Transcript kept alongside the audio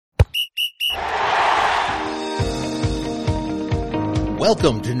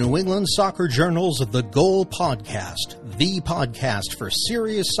Welcome to New England Soccer Journal's The Goal Podcast, the podcast for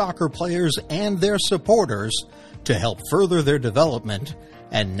serious soccer players and their supporters to help further their development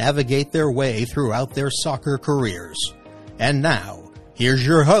and navigate their way throughout their soccer careers. And now, here's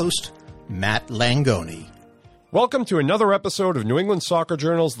your host, Matt Langone. Welcome to another episode of New England Soccer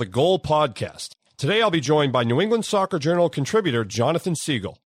Journal's The Goal Podcast. Today I'll be joined by New England Soccer Journal contributor Jonathan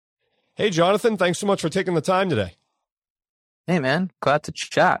Sigal. Hey Jonathan, thanks so much for taking the time today. Hey man, glad to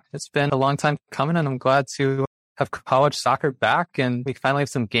chat. It's been a long time coming and I'm glad to have college soccer back and we finally have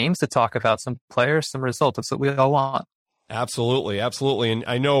some games to talk about, some players, some results. That's what we all want. Absolutely. And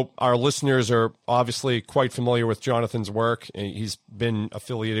I know our listeners are obviously quite familiar with Jonathan's work. He's been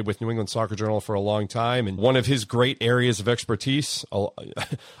affiliated with New England Soccer Journal for a long time. And one of his great areas of expertise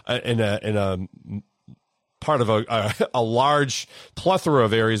in a part of a large plethora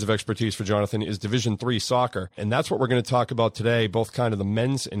of areas of expertise for Jonathan is Division III soccer. And that's what we're going to talk about today, both kind of the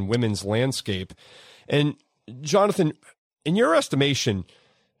men's and women's landscape. And Jonathan, in your estimation,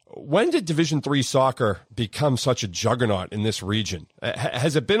 when did Division III soccer become such a juggernaut in this region?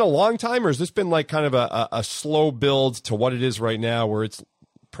 Has it been a long time, or has this been like kind of a slow build to what it is right now, where it's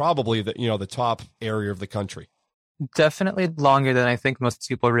probably the top area of the country? Definitely longer than I think most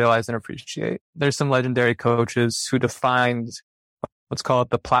people realize and appreciate. There's some legendary coaches who defined what's called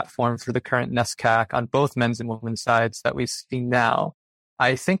the platform for the current NESJ on both men's and women's sides that we see now.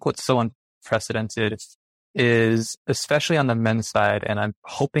 I think what's so unprecedented is, especially on the men's side, and I'm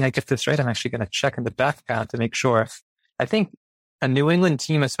hoping I get this right, I'm actually going to check in the background to make sure. I think a New England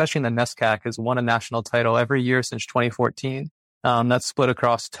team, especially in the NESJ, has won a national title every year since 2014. That's split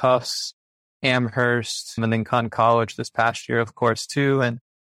across Tufts, Amherst, and then Conn College this past year, of course, too. And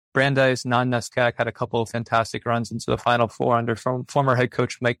Brandeis, non-NESJ, had a couple of fantastic runs into the Final Four under former head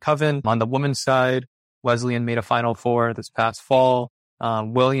coach Mike Coven. On the women's side, Wesleyan made a Final Four this past fall.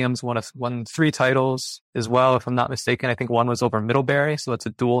 Williams won 3 titles as well, if I'm not mistaken. I think one was over Middlebury, so it's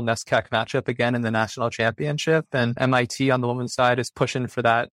a dual NESJ matchup again in the national championship. And MIT on the women's side is pushing for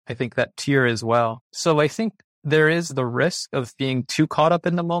that tier as well. So I think there is the risk of being too caught up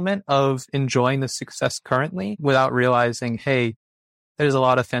in the moment of enjoying the success currently without realizing, hey, there's a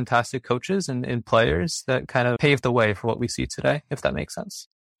lot of fantastic coaches and players that kind of paved the way for what we see today, if that makes sense.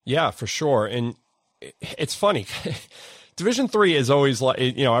 Yeah, for sure. And it's funny. Division III is always like,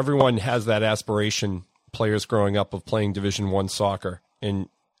 everyone has that aspiration, players growing up, of playing Division I soccer. And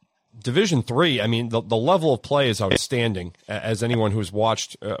Division III, I mean, the level of play is outstanding, as anyone who's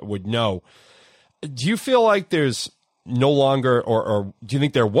watched would know. Do you feel like there's no longer, or do you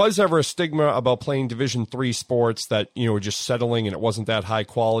think there was ever a stigma about playing Division III sports that, were just settling and it wasn't that high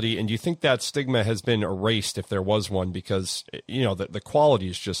quality? And do you think that stigma has been erased, if there was one, because, the quality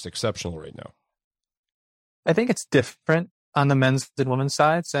is just exceptional right now? I think it's different on the men's and women's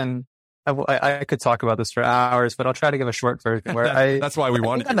sides, and I could talk about this for hours, but I'll try to give a short version. That's why we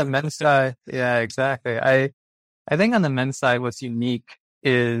wanted on the men's side. Yeah, exactly. I think on the men's side, what's unique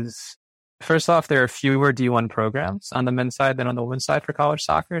is, first off, there are fewer D1 programs on the men's side than on the women's side for college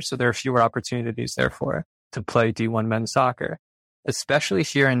soccer, so there are fewer opportunities, therefore, to play D1 men's soccer. Especially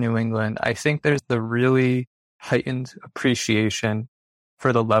here in New England, I think there's the really heightened appreciation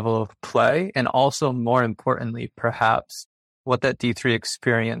for the level of play, and also, more importantly, perhaps, what that D3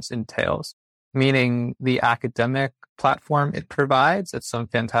 experience entails, meaning the academic platform it provides at some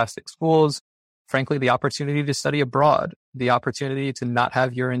fantastic schools, frankly, the opportunity to study abroad, the opportunity to not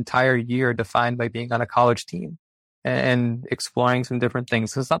have your entire year defined by being on a college team and exploring some different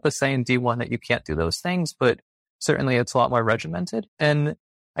things. It's not to say in D1 that you can't do those things, but certainly it's a lot more regimented. And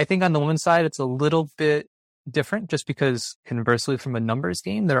I think on the women's side, it's a little bit different, just because conversely, from a numbers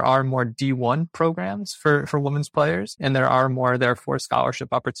game, there are more D1 programs for women's players, and there are more, therefore, scholarship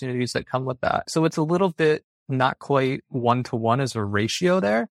opportunities that come with that. So it's a little bit not quite 1-to-1 as a ratio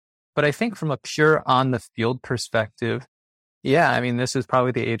there. But I think from a pure on the field perspective, yeah, I mean, this is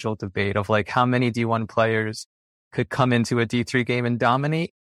probably the age old debate of like how many D1 players could come into a D3 game and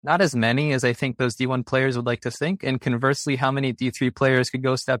dominate. Not as many as I think those D1 players would like to think. And conversely, how many D3 players could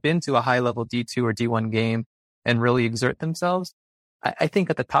go step into a high level D2 or D1 game and really exert themselves? I think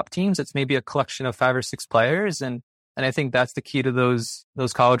at the top teams, it's maybe a collection of 5 or 6 players. And I think that's the key to those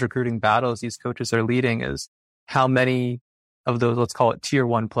college recruiting battles these coaches are leading, is how many of those, let's call it tier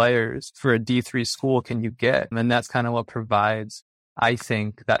 1 players for a D3 school can you get? And that's kind of what provides, I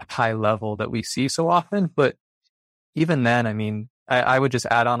think, that high level that we see so often. But even then, I mean, I would just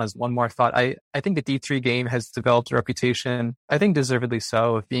add on as one more thought. I think the D3 game has developed a reputation, I think deservedly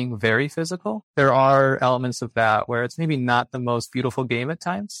so, of being very physical. There are elements of that where it's maybe not the most beautiful game at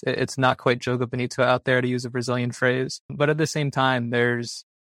times. It's not quite Jogo Bonito out there, to use a Brazilian phrase. But at the same time, there's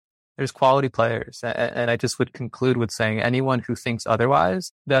quality players. And I just would conclude with saying anyone who thinks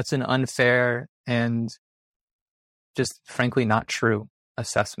otherwise, that's an unfair and just frankly not true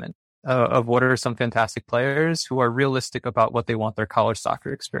assessment of what are some fantastic players who are realistic about what they want their college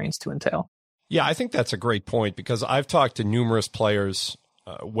soccer experience to entail. Yeah, I think that's a great point, because I've talked to numerous players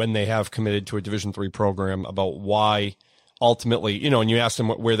when they have committed to a Division III program about why ultimately, and you ask them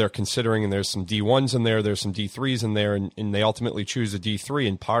where they're considering, and there's some D1s in there's some D3s in there, and they ultimately choose a D3.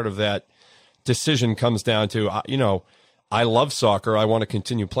 And part of that decision comes down to, I love soccer. I want to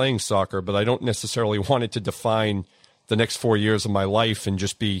continue playing soccer, but I don't necessarily want it to define the next 4 years of my life and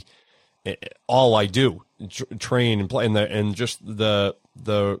just be all I do, train and play, and just the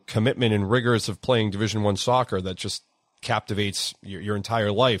commitment and rigors of playing Division I soccer that just captivates your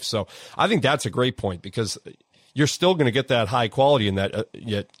entire life. So I think that's a great point, because you're still going to get that high quality and that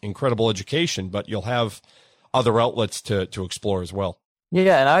yet incredible education, but you'll have other outlets to explore as well.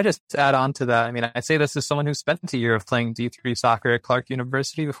 Yeah, and I just add on to that. I mean, I say this as someone who spent a year of playing D3 soccer at Clark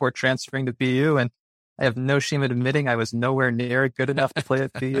University before transferring to BU, and I have no shame in admitting I was nowhere near good enough to play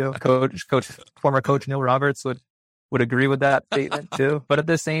at BU. Former coach Neil Roberts would agree with that statement too. But at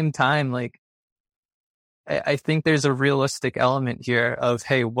the same time, I think there's a realistic element here of,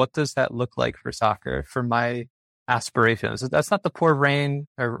 hey, what does that look like for soccer, for my aspirations? That's not the poor rain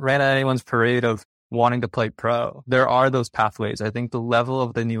at anyone's parade of wanting to play pro. There are those pathways. I think the level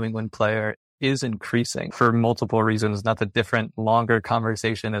of the New England player is increasing for multiple reasons, not the different, longer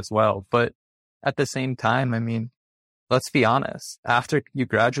conversation as well. But at the same time, I mean, let's be honest. After you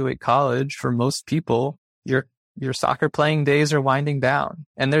graduate college, for most people, your soccer playing days are winding down.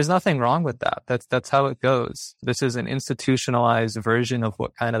 And there's nothing wrong with that. That's how it goes. This is an institutionalized version of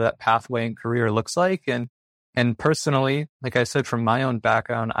what kind of that pathway and career looks like. And personally, like I said, from my own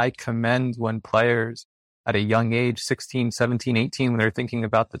background, I commend when players at a young age, 16, 17, 18, when they're thinking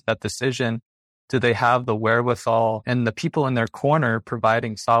about that decision, do they have the wherewithal and the people in their corner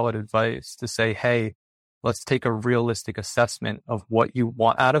providing solid advice to say, hey, let's take a realistic assessment of what you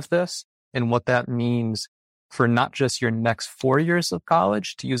want out of this and what that means for not just your next 4 years of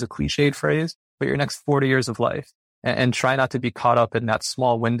college, to use a cliched phrase, but your next 40 years of life. And try not to be caught up in that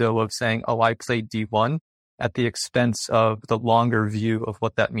small window of saying, oh, I played D1 at the expense of the longer view of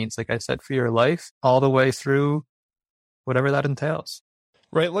what that means, like I said, for your life, all the way through whatever that entails.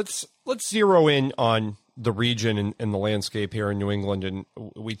 Right. Let's zero in on the region and the landscape here in New England. And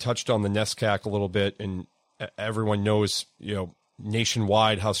we touched on the NESCAC a little bit, and everyone knows,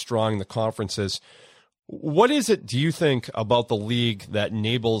 nationwide how strong the conference is. What is it, do you think, about the league that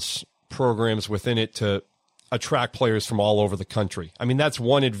enables programs within it to attract players from all over the country? I mean, that's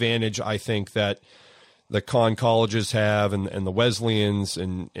one advantage I think that the con colleges have, and the Wesleyans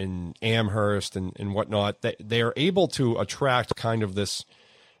and Amherst and whatnot. They are able to attract kind of this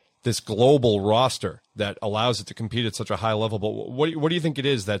global roster that allows it to compete at such a high level. But what do you think it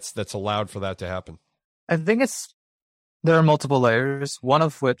is that's allowed for that to happen? I think there are multiple layers, one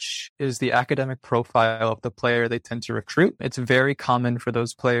of which is the academic profile of the player they tend to recruit. It's very common for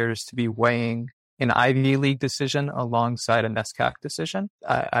those players to be weighing an Ivy League decision alongside a NESCAC decision.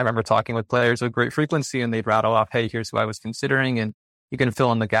 I remember talking with players with great frequency, and they'd rattle off, hey, here's who I was considering, and you can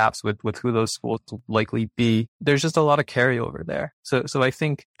fill in the gaps with who those schools will likely be. There's just a lot of carryover there. So I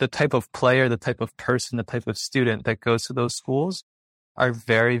think the type of player, the type of person, the type of student that goes to those schools are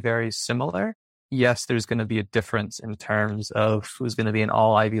very, very similar. Yes, there's going to be a difference in terms of who's going to be an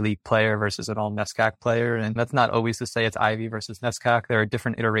all Ivy League player versus an all NESCAC player. And that's not always to say it's Ivy versus NESCAC. There are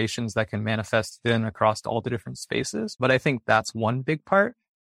different iterations that can manifest in across all the different spaces. But I think that's one big part.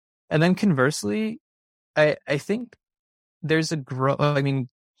 And then conversely, I think there's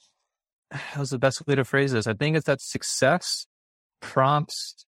how's the best way to phrase this? I think it's that success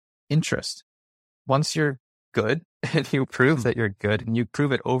prompts interest. Once you're good and you prove that you're good and you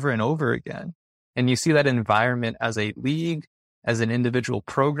prove it over and over again, and you see that environment as a league, as an individual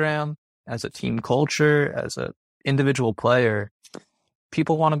program, as a team culture, as an individual player,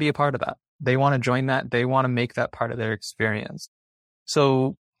 people want to be a part of that. They want to join that. They want to make that part of their experience.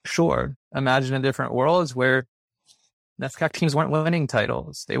 So sure, imagine a different world where NESCAC teams weren't winning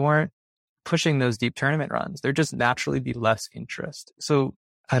titles. They weren't pushing those deep tournament runs. There'd just naturally be less interest. So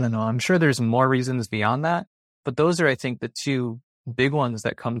I don't know. I'm sure there's more reasons beyond that, but those are, I think, the two big ones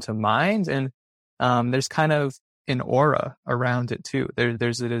that come to mind. And there's kind of an aura around it too.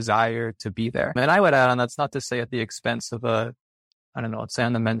 There's a desire to be there. And I would add on, that's not to say at the expense of a I don't know, let's say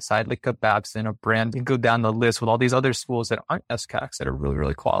on the men's side, like a Babson, a Brand, you go down the list with all these other schools that aren't SCACs that are really,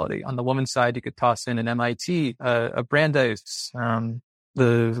 really quality. On the women's side, you could toss in an MIT, a Brandeis,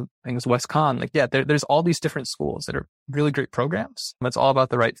 the things WestCon. Like, yeah, there's all these different schools that are really great programs. It's all about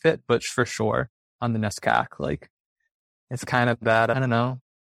the right fit, but for sure on the NESCAC, like it's kind of that, I don't know,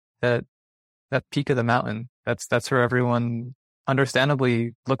 that peak of the mountain. That's where everyone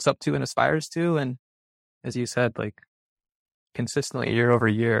understandably looks up to and aspires to. And as you said, like consistently year over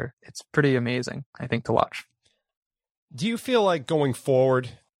year, it's pretty amazing, I think, to watch. Do you feel like going forward,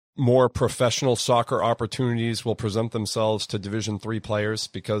 more professional soccer opportunities will present themselves to Division III players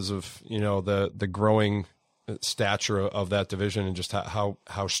because of, the growing stature of that division and just how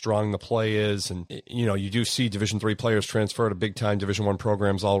strong the play is? And, you do see Division III players transfer to big time Division I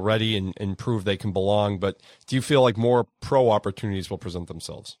programs already and prove they can belong. But do you feel like more pro opportunities will present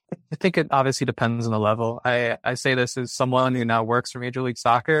themselves? I think it obviously depends on the level. I say this as someone who now works for Major League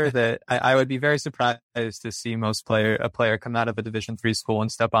Soccer, that I would be very surprised to see a player come out of a Division III school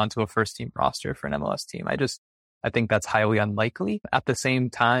and step onto a first team roster for an MLS team. I think that's highly unlikely. At the same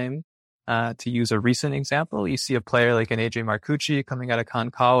time, to use a recent example, you see a player like an AJ Marcucci coming out of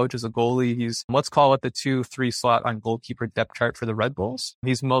Conn College as a goalie. He's, let's call it the 2-3 slot on goalkeeper depth chart for the Red Bulls.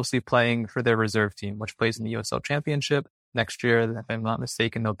 He's mostly playing for their reserve team, which plays in the USL Championship. Next year, if I'm not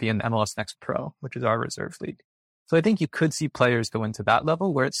mistaken, they'll be in MLS Next Pro, which is our reserve league. So I think you could see players go into that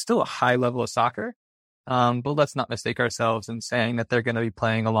level where it's still a high level of soccer. But let's not mistake ourselves in saying that they're going to be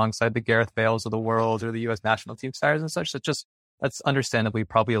playing alongside the Gareth Bales of the world or the U.S. national team stars and such. That's understandably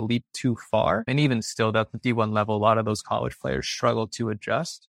probably a leap too far. And even still, at the D1 level, a lot of those college players struggle to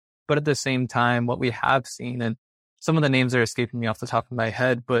adjust. But at the same time, what we have seen, and some of the names are escaping me off the top of my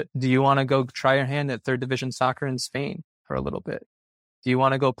head, but do you want to go try your hand at third division soccer in Spain for a little bit? Do you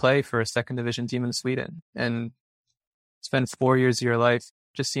want to go play for a second division team in Sweden and spend 4 years of your life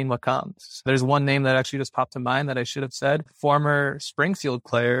just seeing what comes? There's one name that actually just popped to mind that I should have said. Former Springfield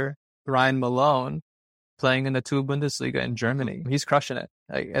player, Ryan Malone, playing in the 2 Bundesliga in Germany. He's crushing it.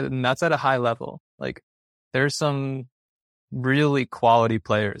 And that's at a high level. Like, there's some really quality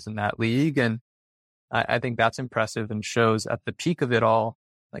players in that league. And I think that's impressive and shows at the peak of it all,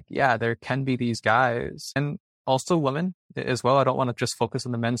 like, yeah, there can be these guys. And also women as well. I don't want to just focus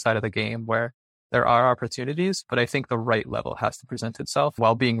on the men's side of the game where there are opportunities, but I think the right level has to present itself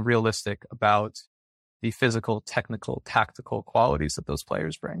while being realistic about the physical, technical, tactical qualities that those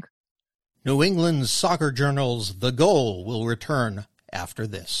players bring. New England Soccer Journal's The Goal will return after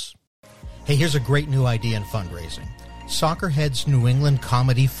this. Hey, here's a great new idea in fundraising. Soccerhead's New England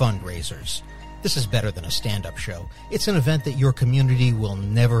Comedy Fundraisers. This is better than a stand-up show. It's an event that your community will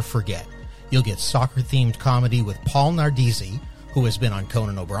never forget. You'll get soccer-themed comedy with Paul Nardizzi, who has been on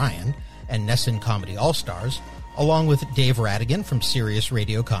Conan O'Brien, and Nessun Comedy All-Stars, along with Dave Radigan from Sirius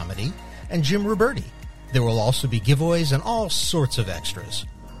Radio Comedy, and Jim Roberti. There will also be giveaways and all sorts of extras.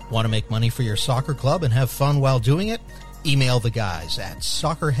 Want to make money for your soccer club and have fun while doing it? Email the guys at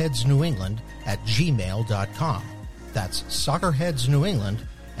soccerheadsnewengland@gmail.com. That's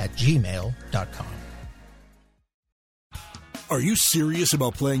soccerheadsnewengland@gmail.com. Are you serious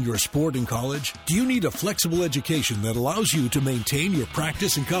about playing your sport in college? Do you need a flexible education that allows you to maintain your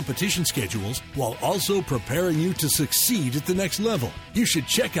practice and competition schedules while also preparing you to succeed at the next level? You should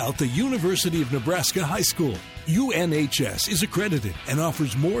check out the University of Nebraska High School. UNHS is accredited and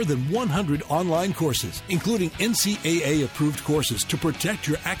offers more than 100 online courses, including NCAA-approved courses to protect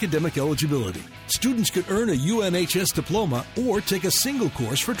your academic eligibility. Students could earn a UNHS diploma or take a single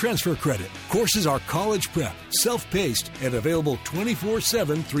course for transfer credit. Courses are college prep, self-paced, and available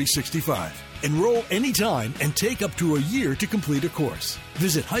 24/7, 365. Enroll anytime and take up to a year to complete a course.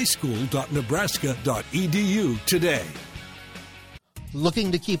 Visit highschool.nebraska.edu today.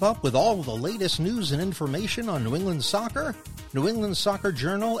 Looking to keep up with all the latest news and information on New England soccer? New England Soccer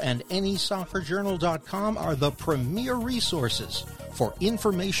Journal and NESoccerjournal.com are the premier resources for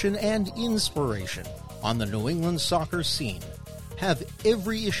information and inspiration on the New England soccer scene. Have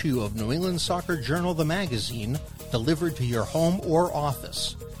every issue of New England Soccer Journal, the magazine, delivered to your home or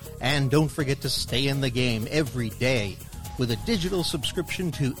office. And don't forget to stay in the game every day with a digital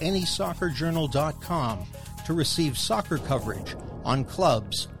subscription to NESoccerjournal.com to receive soccer coverage on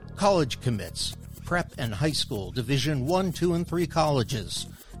clubs, college commits, prep and high school, Division 1, 2, and 3 colleges,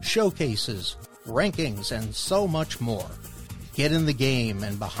 showcases, rankings, and so much more. Get in the game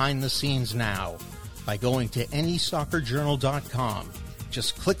and behind the scenes now by going to NESoccerjournal.com.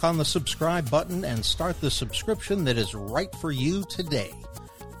 Just click on the subscribe button and start the subscription that is right for you today.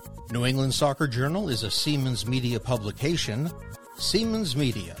 New England Soccer Journal is a Siemens Media publication. Siemens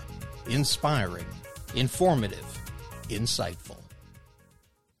Media. Inspiring. Informative. Insightful.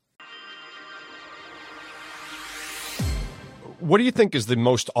 What do you think is the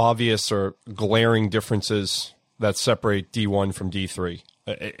most obvious or glaring differences that separate D1 from D3?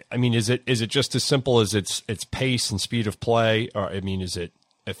 I mean, is it just as simple as its pace and speed of play, or I mean, is it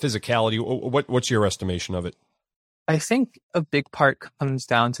a physicality? What's your estimation of it? I think a big part comes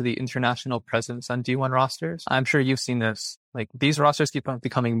down to the international presence on D1 rosters. I'm sure you've seen this. Like, these rosters keep on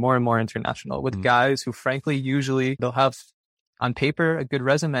becoming more and more international with guys who, frankly, usually they'll have on paper a good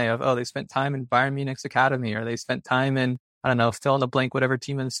resume of, oh, they spent time in Bayern Munich's academy, or they spent time in, I don't know, fill in the blank, whatever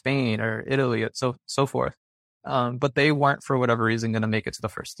team in Spain or Italy, so forth. But they weren't, for whatever reason, going to make it to the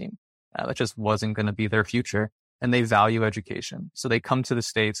first team. That just wasn't going to be their future. And they value education. So they come to the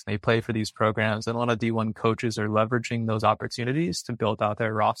States and they play for these programs. And a lot of D1 coaches are leveraging those opportunities to build out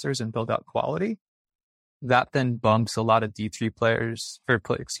their rosters and build out quality. That then bumps a lot of D3 players, a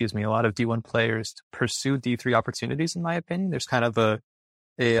lot of D1 players to pursue D3 opportunities, in my opinion. There's kind of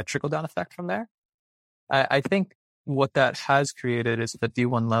a trickle-down effect from there. I think what that has created is at the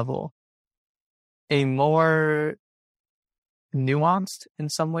D1 level, a more nuanced, in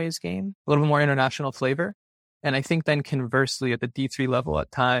some ways, game, a little bit more international flavor. And I think then conversely at the D3 level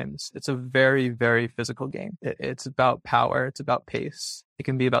at times, it's a very, very physical game. It's about power. It's about pace. It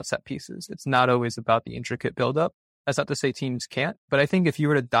can be about set pieces. It's not always about the intricate buildup. That's not to say teams can't, but I think if you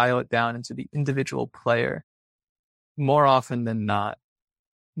were to dial it down into the individual player, more often than not,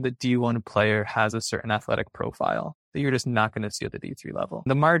 the D1 player has a certain athletic profile that you're just not going to see at the D3 level.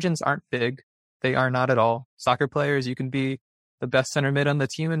 The margins aren't big. They are not at all. Soccer players, you can be the best center mid on the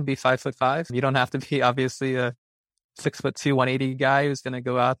team and be 5'5". You don't have to be obviously a 6'2", 180 guy who's going to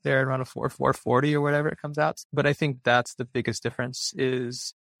go out there and run a 4.40 or whatever it comes out. But I think that's the biggest difference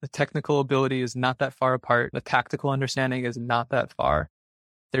is the technical ability is not that far apart. The tactical understanding is not that far.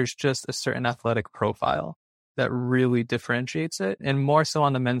 There's just a certain athletic profile that really differentiates it. And more so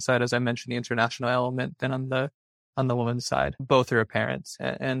on the men's side, as I mentioned, the international element than on the women's side. Both are apparent.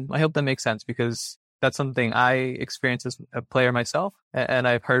 And I hope that makes sense because that's something I experienced as a player myself. And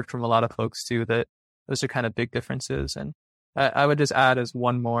I've heard from a lot of folks too, that those are kind of big differences. And I would just add as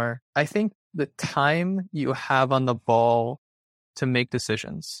one more, I think the time you have on the ball to make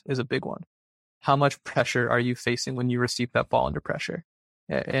decisions is a big one. How much pressure are you facing when you receive that ball under pressure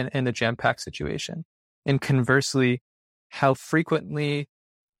in a jam-packed situation? And conversely, how frequently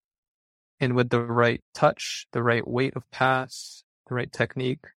and with the right touch, the right weight of pass, the right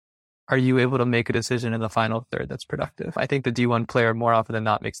technique, are you able to make a decision in the final third that's productive? I think the D1 player more often than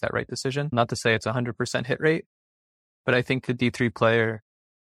not makes that right decision. Not to say it's 100% hit rate, but I think the D3 player,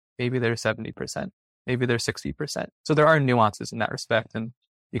 maybe they're 70%, maybe they're 60%. So there are nuances in that respect, and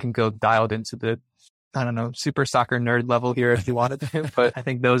you can go dialed into the, I don't know, super soccer nerd level here if you wanted to, but I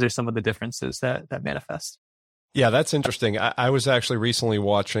think those are some of the differences that manifest. Yeah, that's interesting. I was actually recently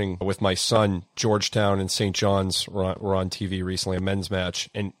watching with my son, Georgetown and St. John's were on TV recently, a men's match,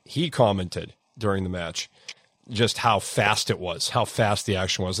 and he commented during the match just how fast it was, how fast the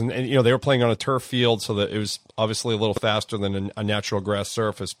action was. And you know, they were playing on a turf field, so that it was obviously a little faster than a natural grass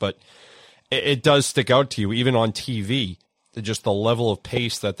surface, but it does stick out to you, even on TV, just the level of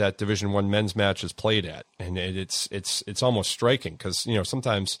pace that Division I men's match is played at. And it's almost striking because, you know,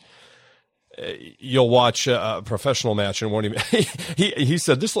 sometimes you'll watch a professional match and won't even, he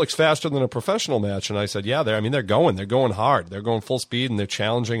said, this looks faster than a professional match. And I said, yeah, they're going hard. They're going full speed and they're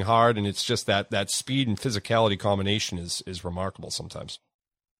challenging hard. And it's just that speed and physicality combination is remarkable sometimes.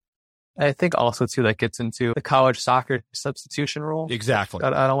 I think also too, that gets into the college soccer substitution rule. Exactly.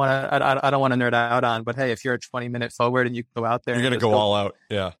 I don't want to nerd out on, but hey, if you're a 20-minute forward and you go out there, you're going to go all out.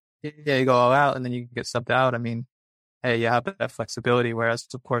 Yeah. Yeah. You go all out and then you get subbed out. I mean, hey, you have that flexibility. Whereas,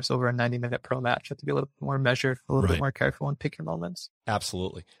 of course, over a 90-minute pro match, you have to be a little bit more measured, a little bit more careful, and pick your moments.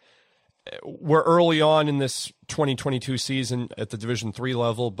 Absolutely. We're early on in this 2022 season at the Division III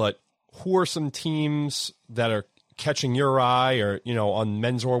level, but who are some teams that are catching your eye, or, you know, on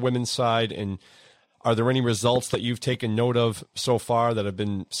men's or women's side? And are there any results that you've taken note of so far that have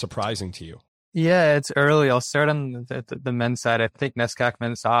been surprising to you? Yeah, it's early. I'll start on the men's side. I think NESJ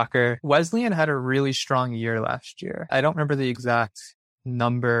men's soccer. Wesleyan had a really strong year last year. I don't remember the exact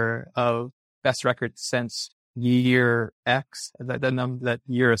number of best records since year X. That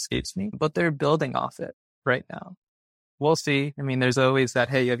year escapes me, but they're building off it right now. We'll see. I mean, there's always that,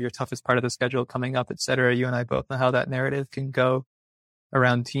 hey, you have your toughest part of the schedule coming up, et cetera. You and I both know how that narrative can go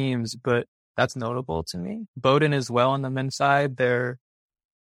around teams, but that's notable to me. Bowdoin as well on the men's side. They're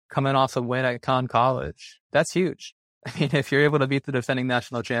coming off a win at Conn College. That's huge. I mean, if you're able to beat the defending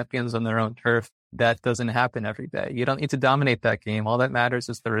national champions on their own turf, that doesn't happen every day. You don't need to dominate that game. All that matters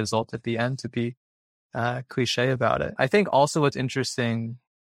is the result at the end, to be cliche about it. I think also what's interesting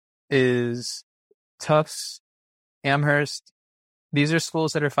is Tufts, Amherst, these are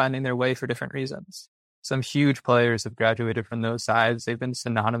schools that are finding their way for different reasons. Some huge players have graduated from those sides. They've been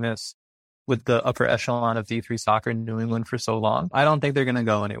synonymous with the upper echelon of D3 soccer in New England for so long. I don't think they're going to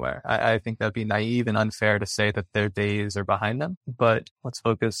go anywhere. I think that'd be naive and unfair to say that their days are behind them. But let's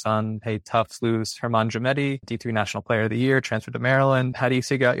focus on, hey, Tufts lose Herman Jamedi, D3 National Player of the Year, transferred to Maryland. How do you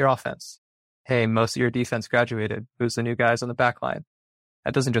figure out your offense? Hey, most of your defense graduated. Who's the new guys on the back line?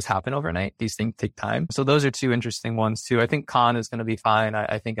 That doesn't just happen overnight. These things take time. So those are two interesting ones too. I think Con is going to be fine.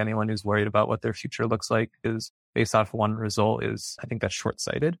 I think anyone who's worried about what their future looks like is based off one result I think that's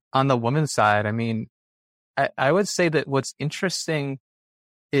short-sighted. On the women's side, I mean, I would say that what's interesting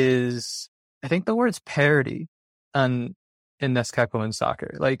is, I think the word's parity in NESCAC women's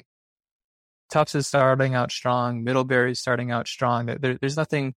soccer. Like, Tufts is starting out strong. Middlebury's starting out strong. There's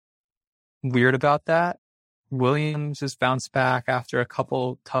nothing weird about that. Williams has bounced back after a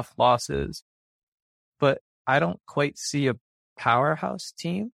couple tough losses, but I don't quite see a powerhouse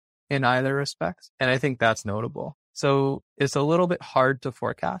team in either respect. And I think that's notable. So it's a little bit hard to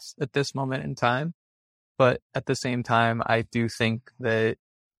forecast at this moment in time, but at the same time, I do think that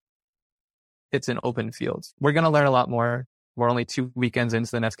it's an open field. We're going to learn a lot more. We're only 2 weekends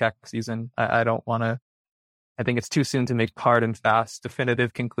into the NESCAC season. I think it's too soon to make hard and fast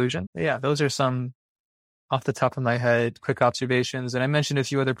definitive conclusion. But yeah, those are some off the top of my head, quick observations. And I mentioned a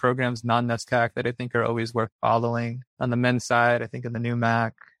few other programs, non-NESCAC, that I think are always worth following. On the men's side, I think in the new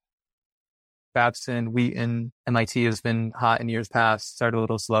MAC, Babson, Wheaton, MIT has been hot in years past, started a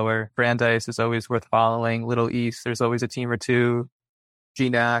little slower. Brandeis is always worth following. Little East, there's always a team or two.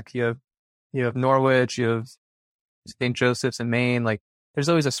 GNAC, you have Norwich, you have St. Joseph's in Maine. Like, there's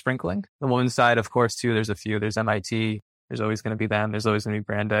always a sprinkling. The women's side, of course, too, there's a few. There's MIT. There's always going to be them. There's always going to be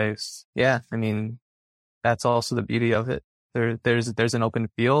Brandeis. Yeah, I mean, that's also the beauty of it. There's an open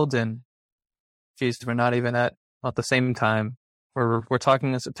field, and geez, we're not even at the same time. We're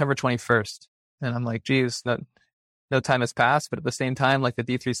talking on September 21st, and I'm like, geez, no time has passed, but at the same time, like, the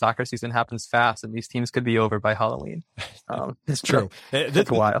D3 soccer season happens fast, and these teams could be over by Halloween. It's true.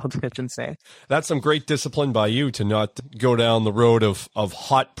 It's wild. It's insane. That's some great discipline by you to not go down the road of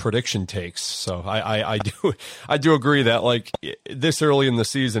hot prediction takes. So I do agree that, like, this early in the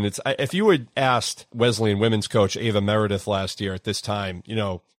season, if you had asked Wesleyan women's coach Ava Meredith last year at this time,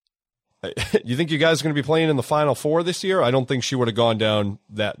 you think you guys are going to be playing in the Final Four this year? I don't think she would have gone down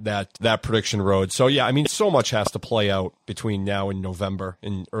that prediction road. So yeah, I mean, so much has to play out between now and November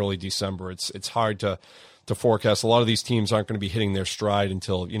and early December. It's hard to forecast. A lot of these teams aren't going to be hitting their stride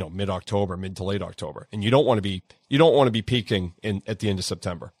until mid-October, mid to late October, and you don't want to be peaking at the end of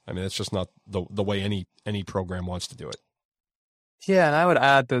September. I mean, it's just not the way any program wants to do it. Yeah, and I would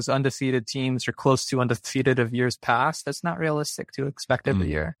add those undefeated teams or close to undefeated of years past. That's not realistic to expect every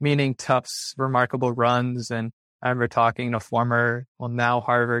year. Meaning Tufts' remarkable runs, and I remember talking to former, now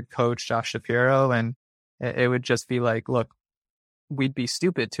Harvard coach Josh Shapiro, and it would just be like, look, we'd be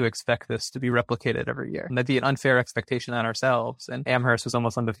stupid to expect this to be replicated every year. And that'd be an unfair expectation on ourselves. And Amherst was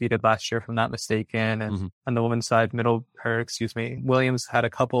almost undefeated last year, if I'm not mistaken. And on the women's side, Williams had a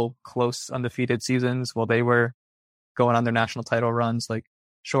couple close undefeated seasons while they were going on their national title runs. Like,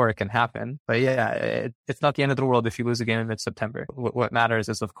 sure, it can happen, but yeah, it's not the end of the world if you lose a game in mid-September. What matters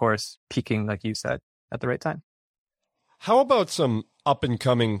is, of course, peaking, like you said, at the right time. How about some up and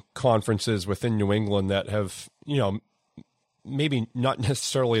coming conferences within New England that have, maybe not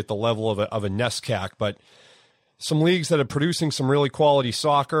necessarily at the level of a NESCAC, but some leagues that are producing some really quality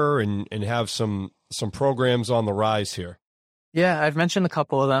soccer and have some programs on the rise here? Yeah, I've mentioned a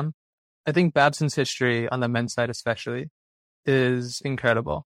couple of them. I think Babson's history on the men's side especially is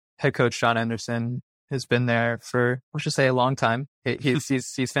incredible. Head coach Sean Anderson has been there for, let's just say, a long time.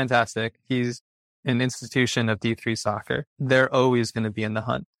 He's fantastic. He's an institution of D3 soccer. They're always going to be in the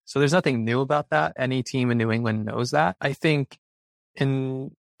hunt. So there's nothing new about that. Any team in New England knows that. I think,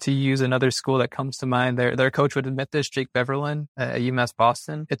 to use another school that comes to mind, their coach would admit this, Jake Beverlin at UMass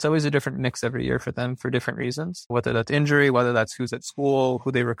Boston. It's always a different mix every year for them for different reasons, whether that's injury, whether that's who's at school,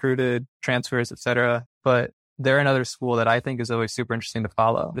 who they recruited, transfers, etc. But they're another school that I think is always super interesting to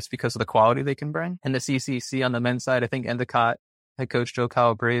follow just because of the quality they can bring. And the CCC on the men's side, I think Endicott head coach Joe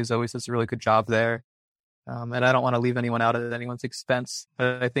Calabrese always does a really good job there. And I don't want to leave anyone out at anyone's expense,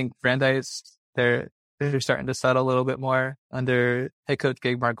 but I think Brandeis, they're starting to settle a little bit more under head coach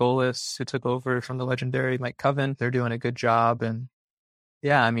Gabe Margolis, who took over from the legendary Mike Coven. They're doing a good job. And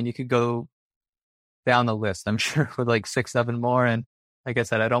yeah, I mean, you could go down the list, I'm sure, with like 6, 7 more. And like I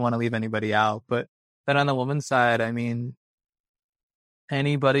said, I don't want to leave anybody out. But then on the women's side, I mean,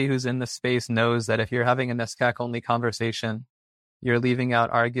 anybody who's in the space knows that if you're having a NESCAC only conversation, you're leaving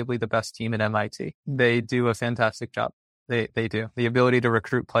out arguably the best team at MIT. They do a fantastic job. They do. The ability to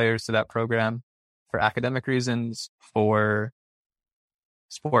recruit players to that program for academic reasons, for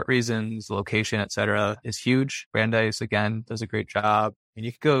sport reasons, location, etc., is huge. Brandeis, again, does a great job. And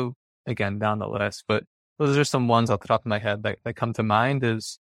you could go, again, down the list, but those are some ones off the top of my head that come to mind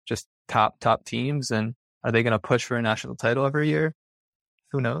is just top teams. And are they going to push for a national title every year?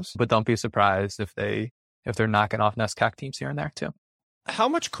 Who knows? But don't be surprised if they're knocking off NESCAC teams here and there too. How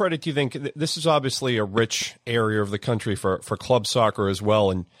much credit do you think, this is obviously a rich area of the country for club soccer as well,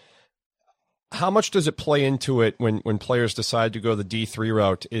 and how much does it play into it when players decide to go the D3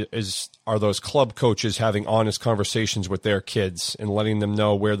 route? Are those club coaches having honest conversations with their kids and letting them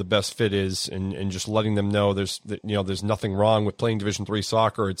know where the best fit is, and just letting them know there's nothing wrong with playing Division III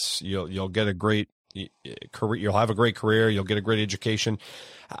soccer. It's you'll get a great career, you'll have a great career, you'll get a great education.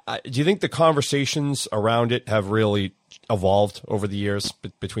 Do you think the conversations around it have really evolved over the years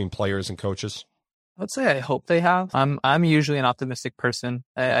between players and coaches? I would say I hope they have. I'm usually an optimistic person.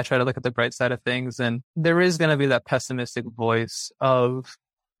 I try to look at the bright side of things, and there is going to be that pessimistic voice of,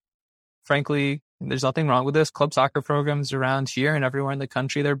 frankly, there's nothing wrong with this. Club soccer programs around here and everywhere in the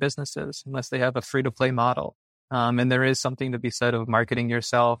country, they're businesses unless they have a free-to-play model. And there is something to be said of marketing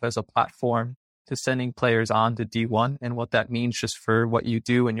yourself as a platform to sending players on to D1 and what that means just for what you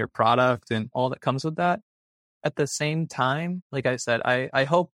do and your product and all that comes with that. At the same time, like I said, I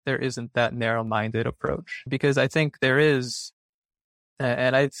hope there isn't that narrow-minded approach, because I think there is,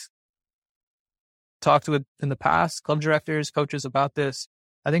 and I've talked with in the past club directors, coaches about this.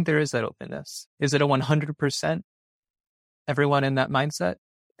 I think there is that openness. Is it a 100% everyone in that mindset?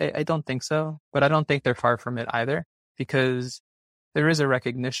 I don't think so, but I don't think they're far from it either, because there is a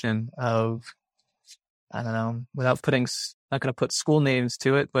recognition of, I don't know, without putting, not going to put school names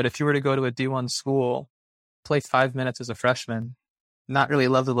to it, but if you were to go to a D1 school, play 5 minutes as a freshman, not really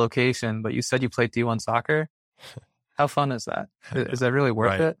love the location, but you said you played D1 soccer, how fun is that? Is that really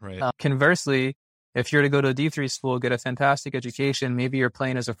worth it? Right. Conversely, if you're to go to a D3 school, get a fantastic education, maybe you're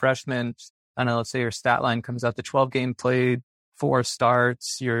playing as a freshman, I don't know, let's say your stat line comes out to 12 game played, 4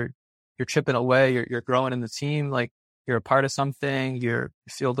 starts, you're chipping away, you're growing in the team, like you're a part of something, you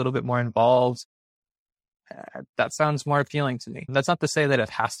feel a little bit more involved. That sounds more appealing to me. That's not to say that it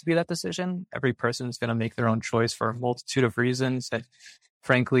has to be that decision. Every person is going to make their own choice for a multitude of reasons. And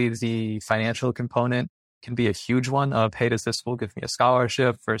frankly, the financial component can be a huge one of, hey, does this school give me a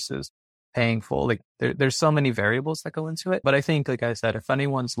scholarship versus paying full? Like there's so many variables that go into it. But I think, like I said, if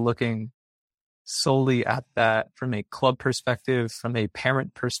anyone's looking solely at that from a club perspective, from a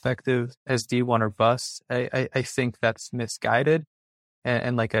parent perspective as D1 or bust, I think that's misguided.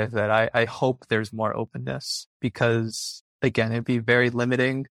 And like I said, I hope there's more openness, because, again, it'd be very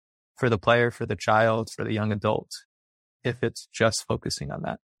limiting for the player, for the child, for the young adult, if it's just focusing on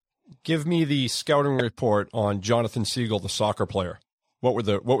that. Give me the scouting report on Jonathan Sigal, the soccer player. What were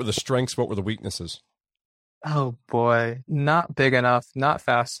the strengths? What were the weaknesses? Oh boy, not big enough, not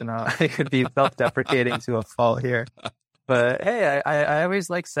fast enough. I could be self-deprecating to a fault here. But hey, I always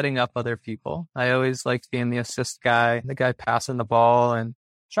like setting up other people. I always like being the assist guy, the guy passing the ball and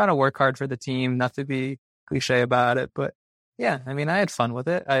trying to work hard for the team, not to be cliche about it. But yeah, I mean, I had fun with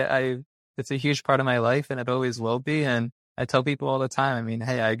it. It's a huge part of my life, and it always will be. And I tell people all the time, I mean,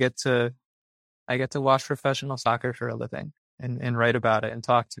 hey, I get to watch professional soccer for a living and write about it and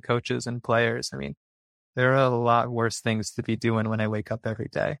talk to coaches and players. I mean, there are a lot worse things to be doing when I wake up every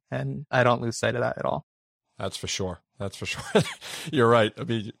day, and I don't lose sight of that at all. That's for sure. You're right. I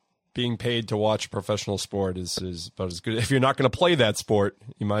mean, being paid to watch a professional sport is about as good. If you're not going to play that sport,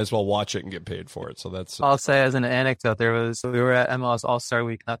 you might as well watch it and get paid for it. So that's. I'll say as an anecdote, we were at MLS All-Star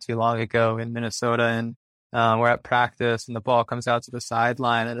Week not too long ago in Minnesota, and we're at practice, and the ball comes out to the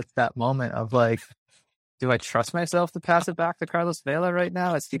sideline, and it's that moment of like, do I trust myself to pass it back to Carlos Vela right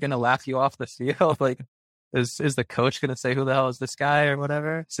now? Is he going to laugh you off the field? Like, is the coach going to say, who the hell is this guy or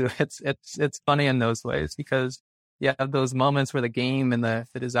whatever? So it's funny in those ways, because you have those moments where the game and the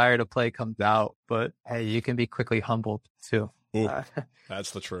desire to play comes out, but hey, you can be quickly humbled too. Ooh, that's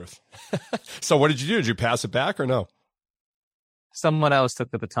the truth. So what did you do? Did you pass it back or no? Someone else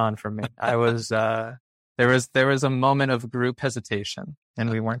took the baton from me. I was, there was a moment of group hesitation, and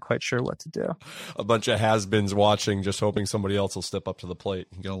we weren't quite sure what to do. A bunch of has-beens watching, just hoping somebody else will step up to the plate.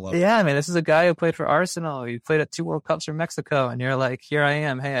 You gotta love it. Yeah, I mean, this is a guy who played for Arsenal. He played at 2 World Cups for Mexico, and you're like, here I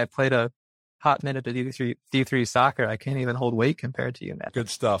am. Hey, I played a hot minute of D3 soccer. I can't even hold weight compared to you, man. Good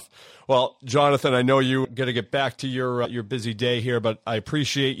stuff. Well, Jonathan, I know you got to get back to your busy day here, but I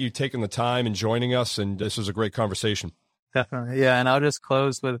appreciate you taking the time and joining us, and this was a great conversation. Definitely. Yeah. And I'll just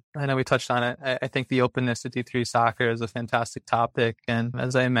close with, I know we touched on it. I think the openness to D3 soccer is a fantastic topic. And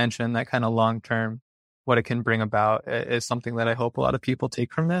as I mentioned, that kind of long-term what it can bring about is something that I hope a lot of people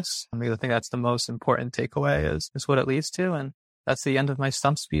take from this. I mean, I think that's the most important takeaway is what it leads to. And that's the end of my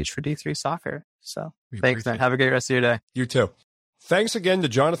stump speech for D3 soccer. So thanks, man. Have a great rest of your day. You too. Thanks again to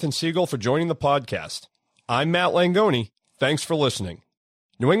Jonathan Sigal for joining the podcast. I'm Matt Langone. Thanks for listening.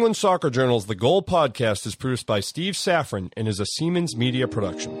 New England Soccer Journal's The Goal podcast is produced by Steve Safran and is a Siemens Media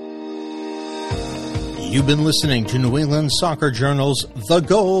production. You've been listening to New England Soccer Journal's The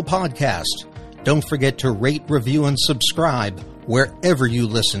Goal podcast. Don't forget to rate, review, and subscribe wherever you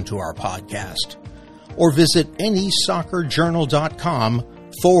listen to our podcast. Or visit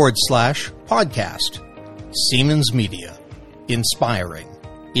nesoccerjournal.com/podcast. Siemens Media. Inspiring,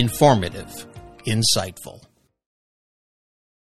 informative, insightful.